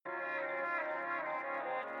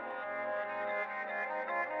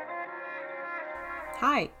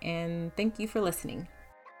Hi, and thank you for listening.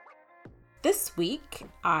 This week,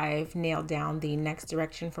 I've nailed down the next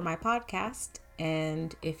direction for my podcast,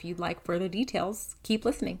 and if you'd like further details, keep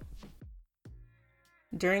listening.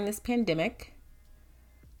 During this pandemic,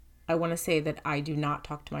 I want to say that I do not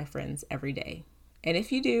talk to my friends every day. And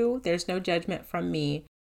if you do, there's no judgment from me,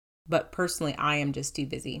 but personally, I am just too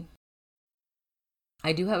busy.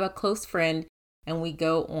 I do have a close friend, and we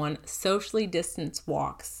go on socially distanced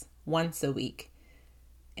walks once a week.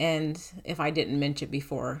 And if I didn't mention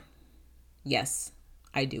before, yes,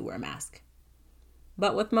 I do wear a mask.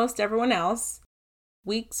 But with most everyone else,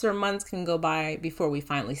 weeks or months can go by before we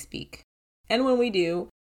finally speak. And when we do,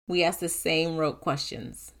 we ask the same rote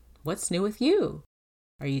questions. What's new with you?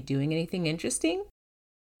 Are you doing anything interesting?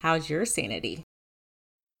 How's your sanity?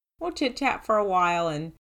 We'll chit chat for a while,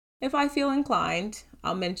 and if I feel inclined,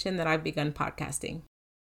 I'll mention that I've begun podcasting.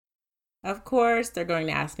 Of course, they're going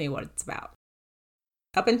to ask me what it's about.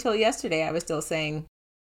 Up until yesterday, I was still saying,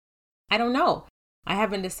 I don't know. I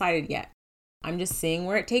haven't decided yet. I'm just seeing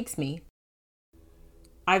where it takes me.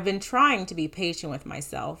 I've been trying to be patient with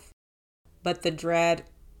myself, but the dread,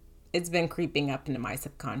 it's been creeping up into my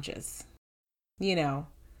subconscious. You know,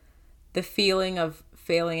 the feeling of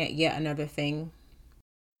failing at yet another thing,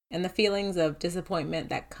 and the feelings of disappointment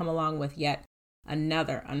that come along with yet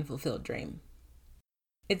another unfulfilled dream.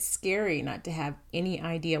 It's scary not to have any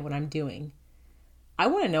idea what I'm doing. I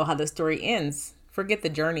want to know how the story ends. Forget the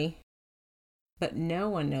journey. But no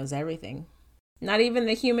one knows everything. Not even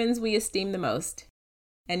the humans we esteem the most.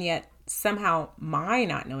 And yet, somehow, my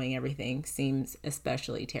not knowing everything seems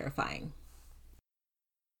especially terrifying.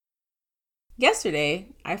 Yesterday,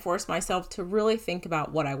 I forced myself to really think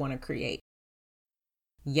about what I want to create.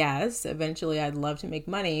 Yes, eventually I'd love to make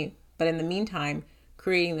money, but in the meantime,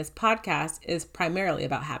 creating this podcast is primarily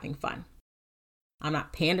about having fun. I'm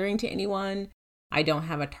not pandering to anyone. I don't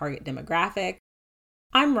have a target demographic.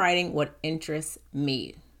 I'm writing what interests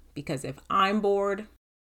me, because if I'm bored,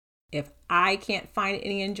 if I can't find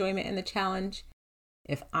any enjoyment in the challenge,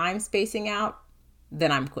 if I'm spacing out,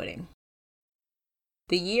 then I'm quitting.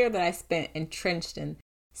 The year that I spent entrenched in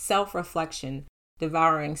self-reflection,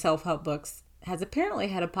 devouring self-help books, has apparently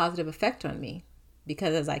had a positive effect on me,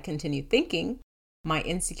 because as I continue thinking, my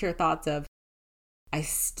insecure thoughts of, I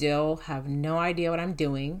still have no idea what I'm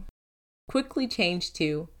doing, quickly changed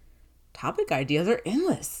to, topic ideas are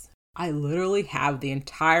endless. I literally have the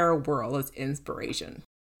entire world as inspiration.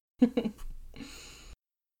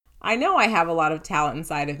 I know I have a lot of talent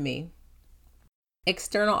inside of me.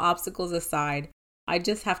 External obstacles aside, I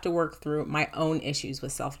just have to work through my own issues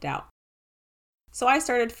with self-doubt. So I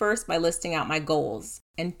started first by listing out my goals,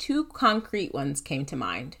 and two concrete ones came to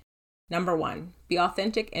mind. Number 1, be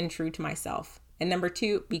authentic and true to myself. And number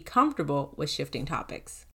 2, be comfortable with shifting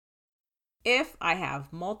topics. If I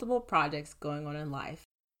have multiple projects going on in life,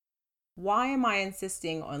 why am I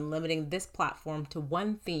insisting on limiting this platform to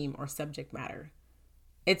one theme or subject matter?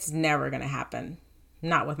 It's never going to happen.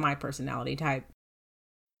 Not with my personality type.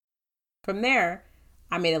 From there,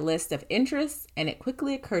 I made a list of interests, and it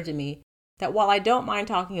quickly occurred to me that while I don't mind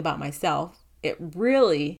talking about myself, it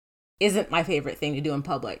really isn't my favorite thing to do in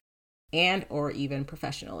public and or even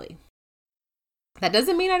professionally. That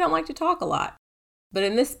doesn't mean I don't like to talk a lot, but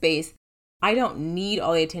in this space, I don't need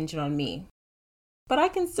all the attention on me. But I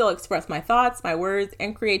can still express my thoughts, my words,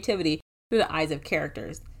 and creativity through the eyes of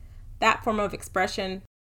characters. That form of expression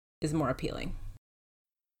is more appealing.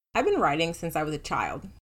 I've been writing since I was a child.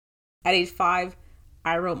 At age 5,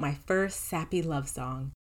 I wrote my first sappy love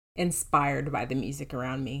song, inspired by the music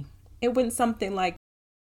around me. It went something like,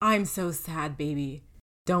 I'm so sad, baby.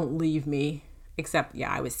 Don't leave me. Except,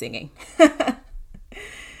 I was singing.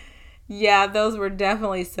 Yeah, those were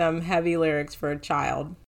definitely some heavy lyrics for a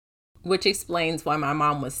child, which explains why my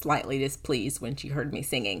mom was slightly displeased when she heard me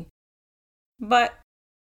singing. But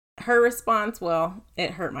her response, well,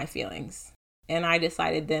 it hurt my feelings. And I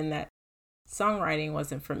decided then that songwriting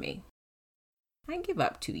wasn't for me. I give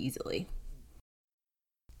up too easily.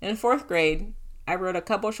 In 4th grade, I wrote a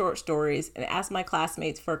couple short stories and asked my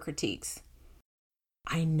classmates for critiques.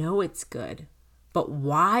 I know it's good, but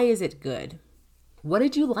why is it good? What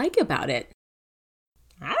did you like about it?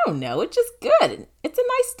 I don't know, it's just good. It's a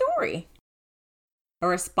nice story. A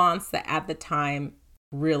response that at the time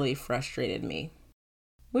really frustrated me.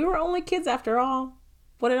 We were only kids after all.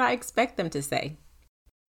 What did I expect them to say?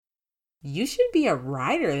 You should be a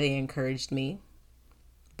writer, they encouraged me.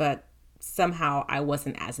 But somehow I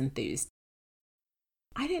wasn't as enthused.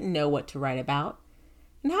 I didn't know what to write about.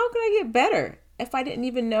 And how could I get better if I didn't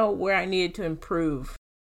even know where I needed to improve?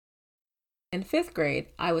 In 5th grade,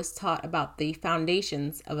 I was taught about the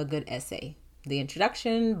foundations of a good essay. the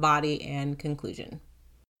introduction, body, and conclusion.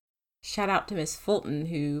 Shout out to Miss Fulton,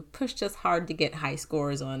 who pushed us hard to get high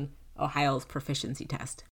scores on Ohio's proficiency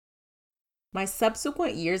test. My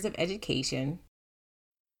subsequent years of education,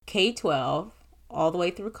 K-12, all the way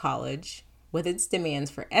through college, with its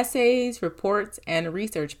demands for essays, reports, and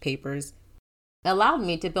research papers, allowed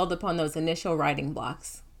me to build upon those initial writing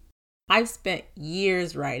blocks. I've spent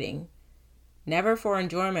years writing, never for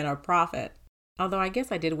enjoyment or profit, although I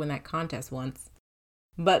guess I did win that contest once.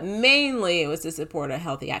 But mainly it was to support a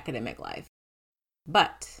healthy academic life.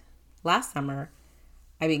 But last summer,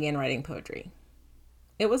 I began writing poetry.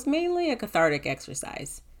 It was mainly a cathartic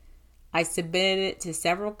exercise. I submitted it to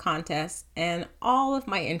several contests and all of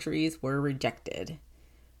my entries were rejected.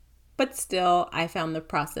 But still, I found the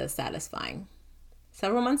process satisfying.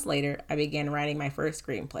 Several months later, I began writing my first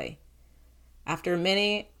screenplay. After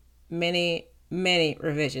many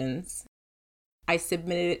revisions, I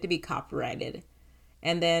submitted it to be copyrighted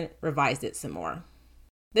and then revised it some more.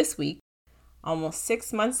 This week, almost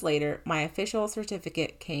 6 months later, my official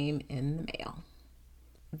certificate came in the mail.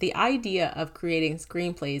 The idea of creating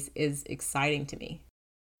screenplays is exciting to me.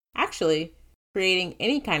 Actually, creating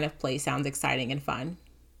any kind of play sounds exciting and fun.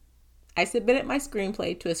 I submitted my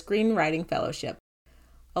screenplay to a screenwriting fellowship,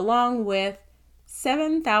 along with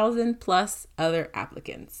 7,000 plus other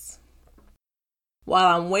applicants.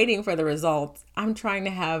 While I'm waiting for the results, I'm trying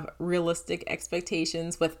to have realistic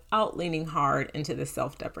expectations without leaning hard into the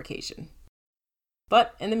self-deprecation.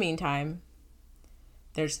 But in the meantime,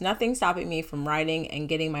 there's nothing stopping me from writing and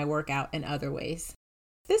getting my work out in other ways.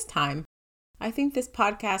 This time, I think this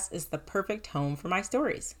podcast is the perfect home for my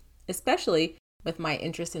stories, especially with my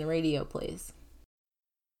interest in radio plays.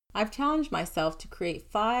 I've challenged myself to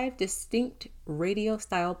create 5 distinct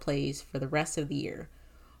radio-style plays for the rest of the year,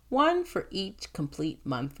 one for each complete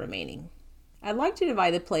month remaining. I'd like to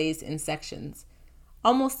divide the plays in sections,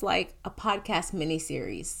 almost like a podcast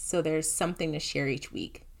mini-series, so there's something to share each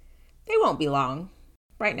week. They won't be long.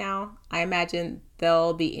 Right now, I imagine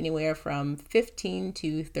they'll be anywhere from 15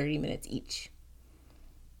 to 30 minutes each.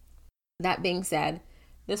 That being said,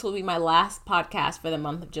 this will be my last podcast for the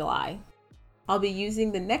month of July. I'll be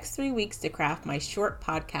using the next 3 weeks to craft my short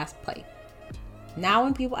podcast play. Now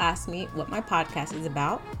when people ask me what my podcast is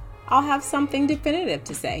about, I'll have something definitive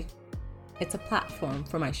to say. It's a platform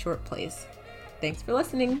for my short plays. Thanks for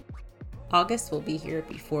listening. August will be here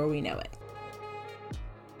before we know it.